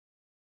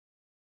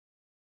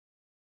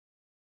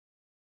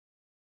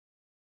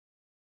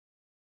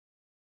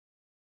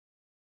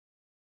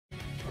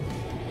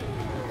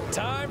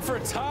Time for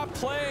top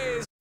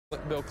plays.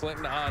 Bill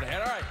Clinton on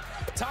hand. All right,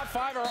 top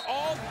 5 are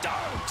all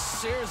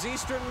dunks. Here's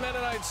Eastern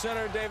Mennonite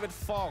center David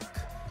Falk.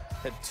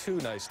 Had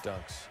 2 nice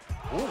dunks.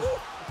 Ooh.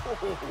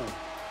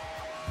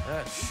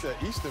 That's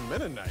Eastern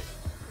Mennonite.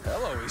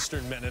 hello,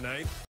 Eastern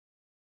Mennonite.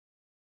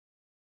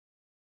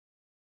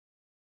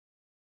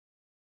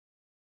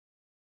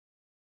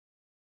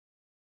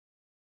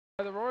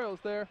 The Royals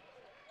there.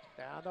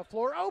 Down the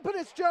floor, open,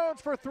 it's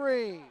Jones for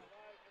 3.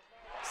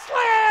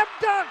 Slam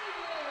dunk!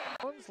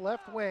 Jones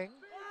left wing.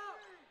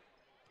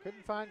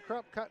 Couldn't find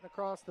Crump cutting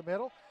across the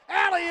middle.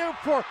 Alley-oop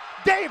for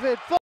David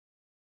Falk.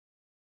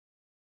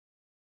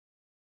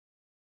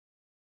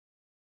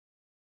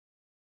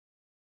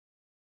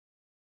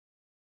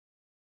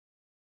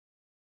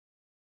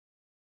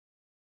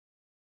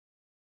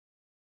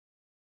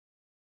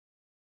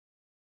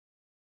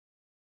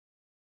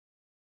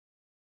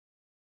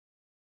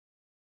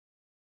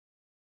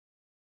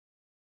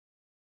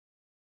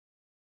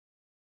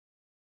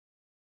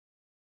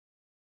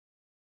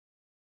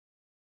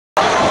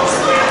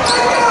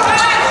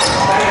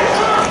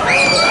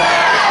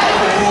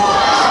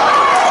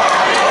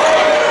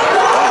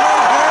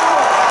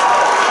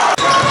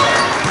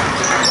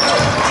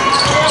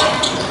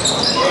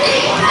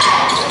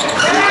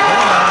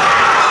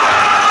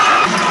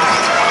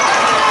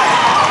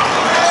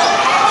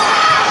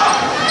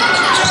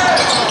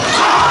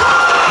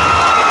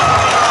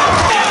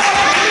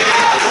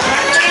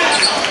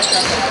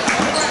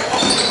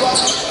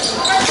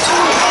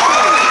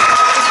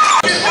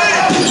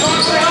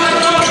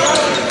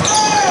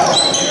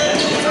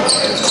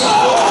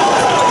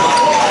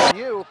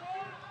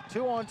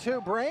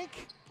 Two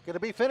break, going to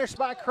be finished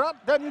by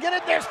Crump, doesn't get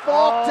it, there's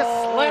Falk to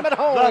slam it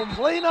home. The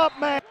cleanup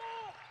man.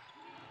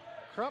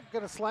 Crump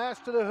going to slash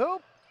to the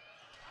hoop,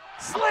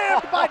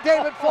 slammed by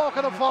David Falk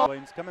on the fall.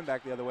 Williams coming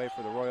back the other way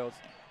for the Royals.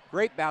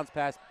 Great bounce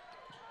pass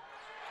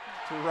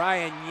to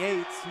Ryan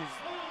Yates, who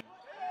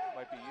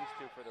might be used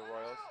to for the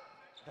Royals.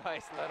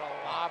 Nice little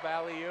lob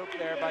alley-oop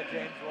there by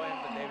James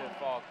Williams and David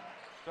Falk.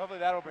 So hopefully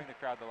that'll bring the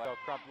crowd to life. So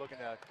Crump looking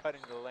to cut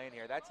into the lane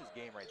here. That's his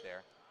game right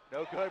there.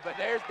 No good, but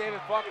there's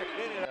David Falk to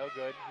clean it. No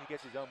good. He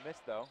gets his own miss,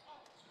 though.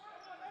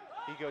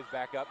 He goes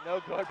back up.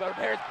 No good, but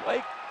there's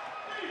Blake.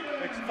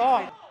 It's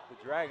Falk. The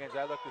Dragons,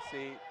 I look to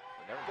see.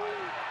 Never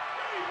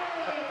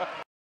mind.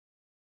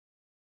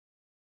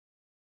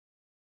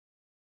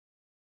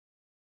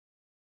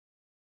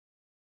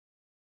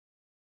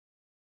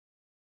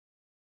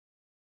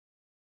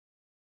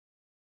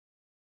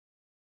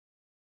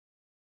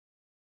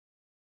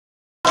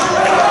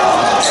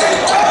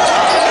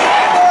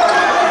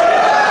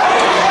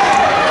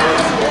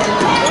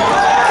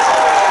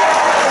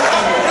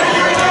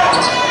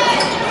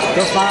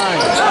 Go fine.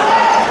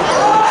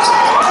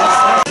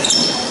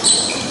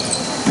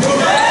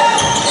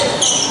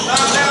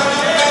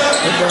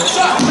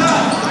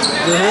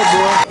 Good hit,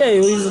 boy.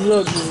 Hey, he's a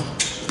look.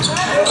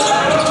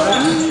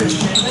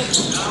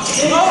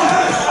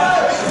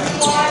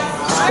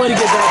 Way to get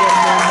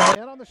that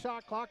And on the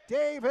shot clock,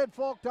 David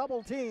Falk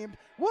double teamed.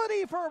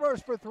 Woody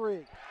Fervers for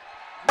 3.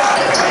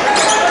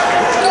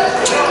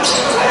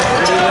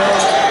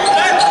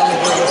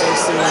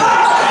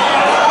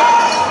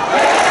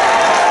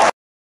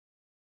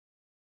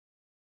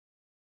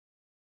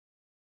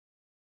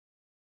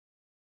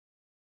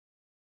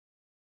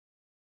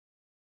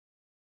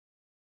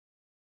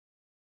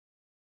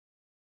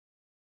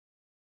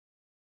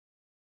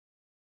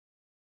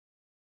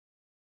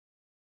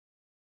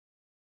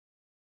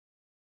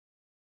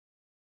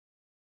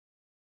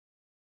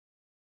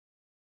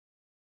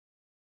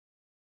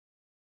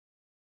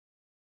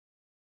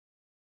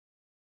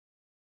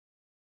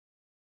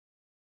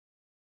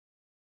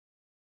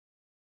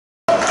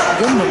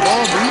 Give him the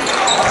ball, dude.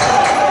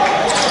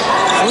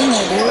 Swing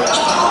that,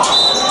 dude.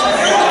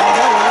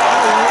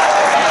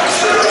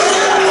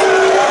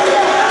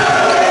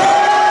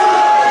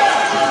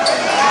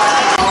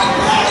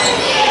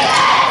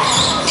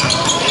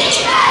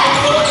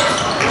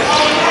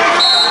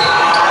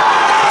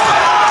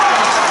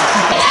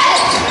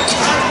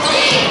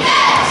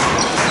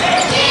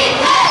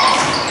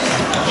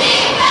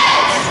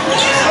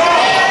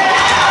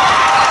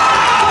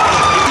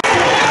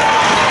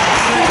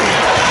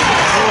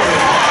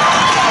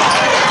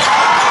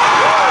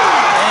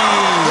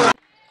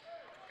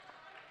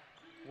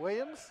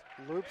 Williams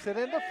loops it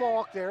into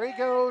Falk. There he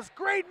goes.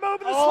 Great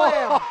move in the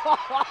slam.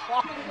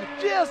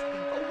 Just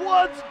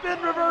one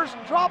spin reverse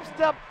drop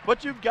step,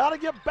 but you've got to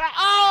get back.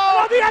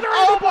 Oh, the other end.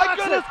 Oh my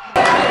goodness.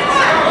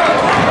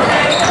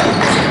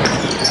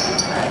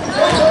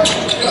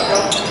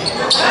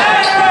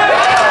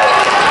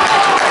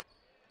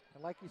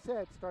 And like you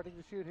said, starting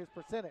to shoot his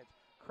percentage.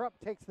 Crump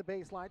takes the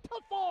baseline to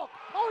Falk.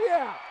 Oh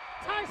yeah.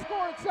 Tie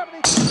score at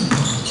 72.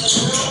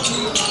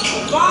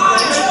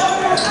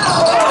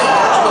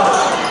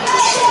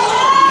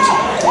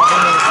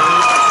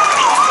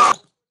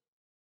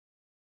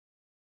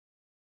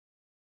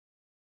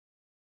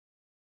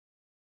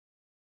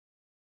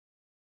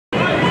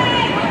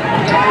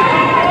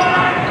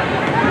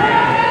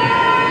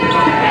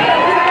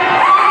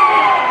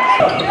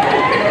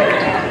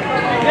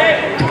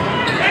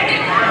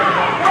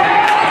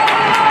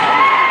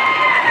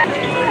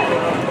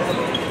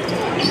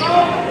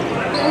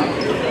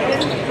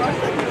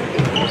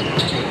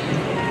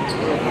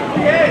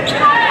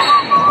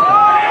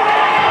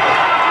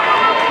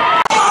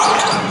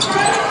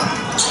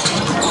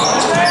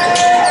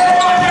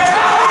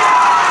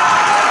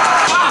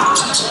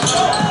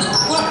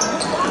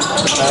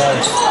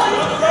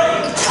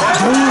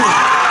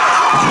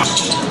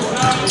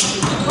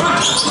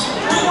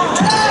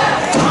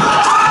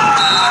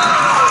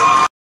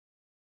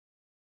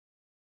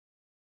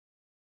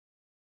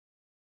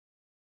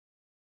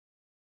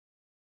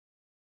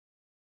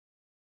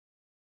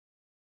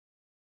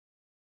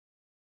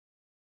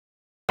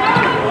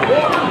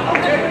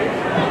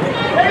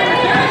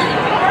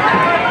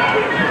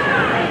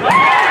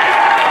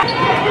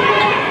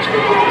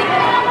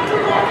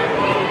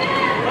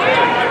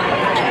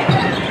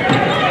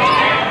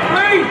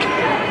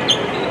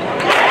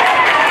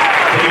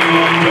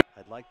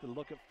 I'd like to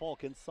look at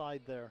Falk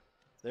inside there.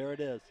 There it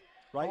is,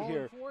 right All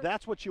here. for it.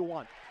 That's what you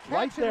want, Catch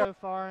right it there. So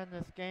far in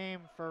this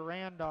game for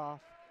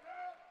Randolph.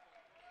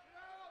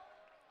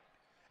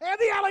 And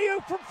the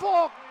alley-oop from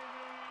Falk.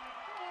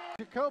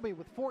 Jacoby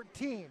with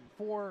 14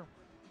 for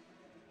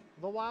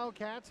the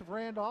Wildcats of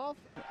Randolph.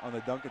 On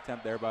the dunk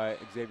attempt there by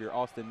Xavier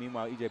Alston.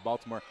 Meanwhile, E.J.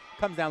 Baltimore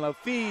comes down low,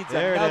 feeds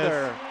There it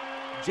another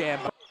jam.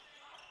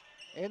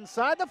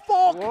 Inside the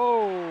Falk.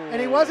 Whoa.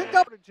 And he wasn't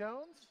double to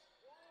Jones,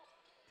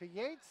 to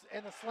Yates,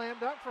 and a slam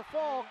dunk for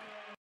Falk.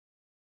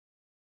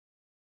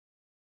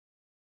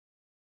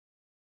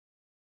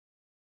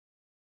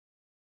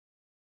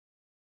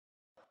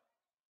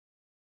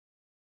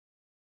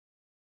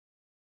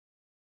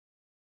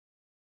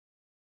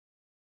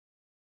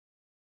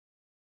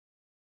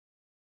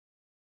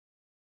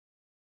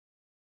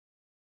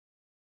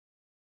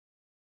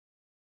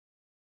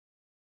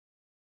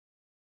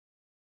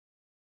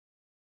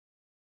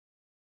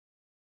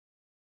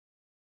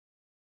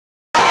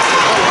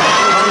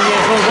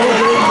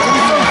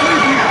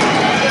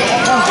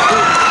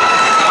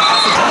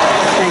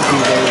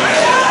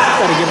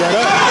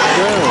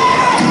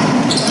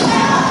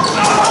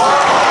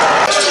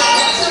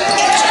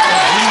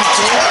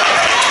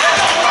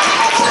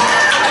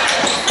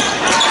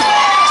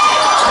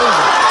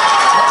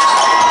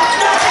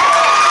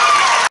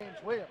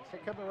 Williams, here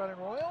come the running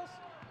Royals.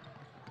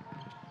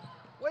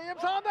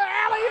 Williams on the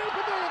alley-oop,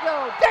 and there you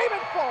go,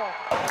 David Falk.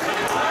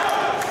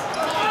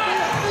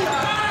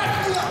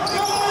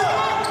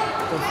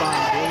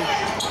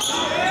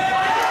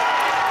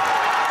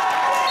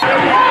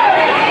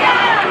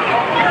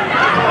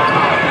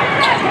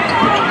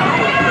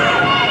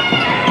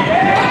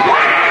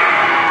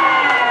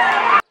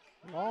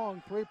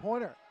 Long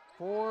three-pointer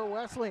for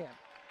Wesleyan.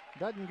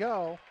 Doesn't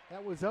go.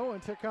 That was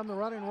Owens. Here come the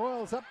running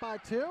Royals up by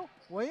 2.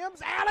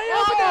 Williams,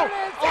 alley-oop, and there it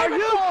is. Are David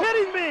you Falk.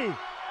 kidding me?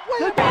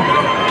 Williams.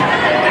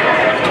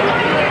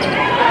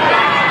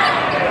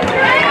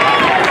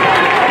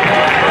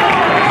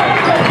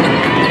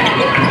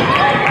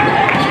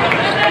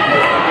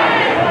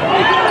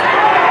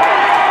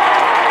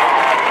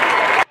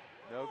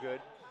 No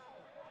good.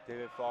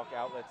 David Falk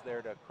outlets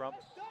there to Crump.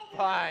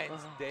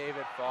 Finds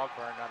David Falk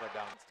for another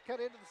dunk. Cut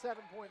into the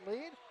 7-point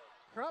lead.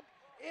 Crump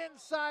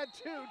inside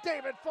 2.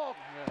 David Falk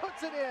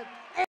puts it in.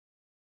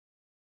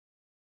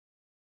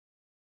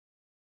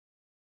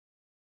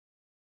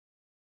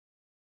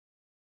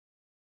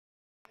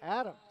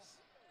 Adams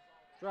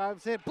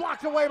drives in,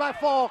 blocked away by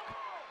Falk.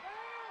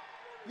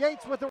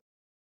 Yates with the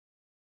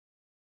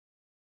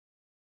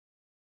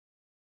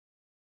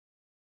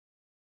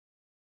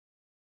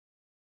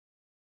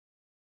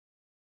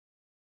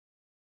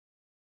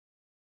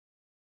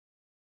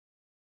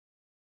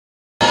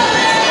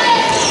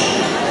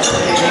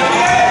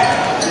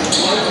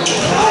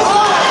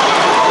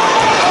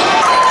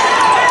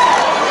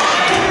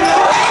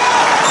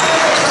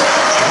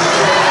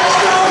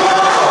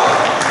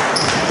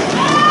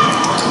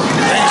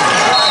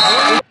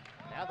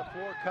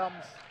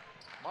comes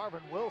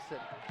Marvin Wilson.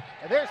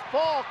 And there's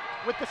Falk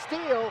with the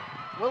steal.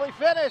 Will he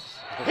finish?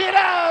 He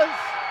does!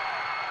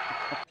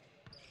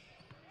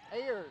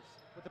 Ayers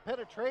with the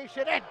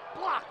penetration and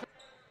blocked.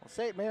 Well,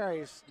 St.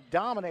 Mary's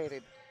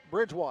dominated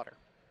Bridgewater.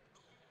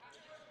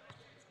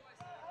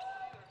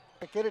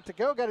 Get it to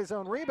go, got his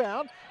own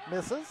rebound,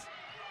 misses.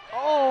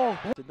 Oh!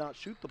 Did not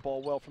shoot the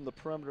ball well from the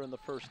perimeter in the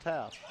first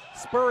half.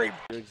 Spurry.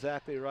 You're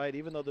exactly right.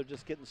 Even though they're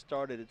just getting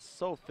started, it's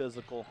so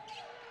physical.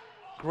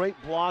 Great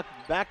block,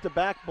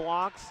 back-to-back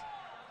blocks.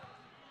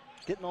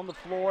 Getting on the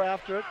floor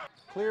after it.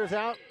 Clears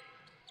out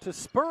to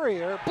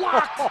Spurrier.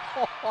 Blocked!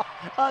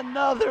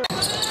 Another.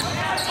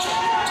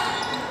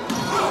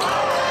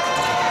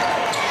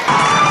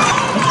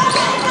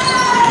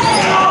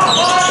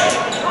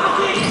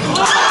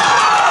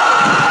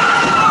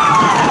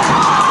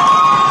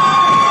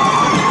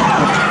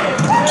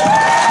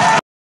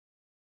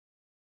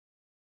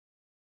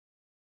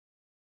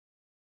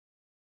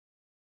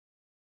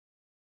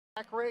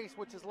 Race,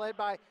 which is led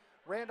by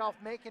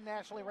Randolph-Macon,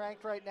 nationally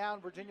ranked right now in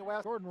Virginia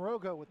West. Jordan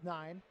Rogo with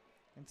 9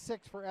 and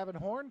 6 for Evan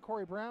Horn.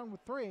 Corey Brown with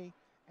 3.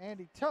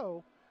 Andy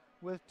Toe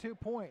with 2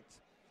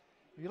 points.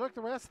 If you look at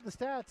the rest of the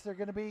stats, they're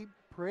going to be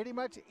pretty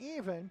much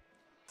even.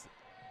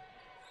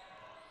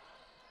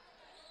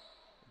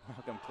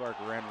 Malcolm Clark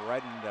ran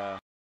right into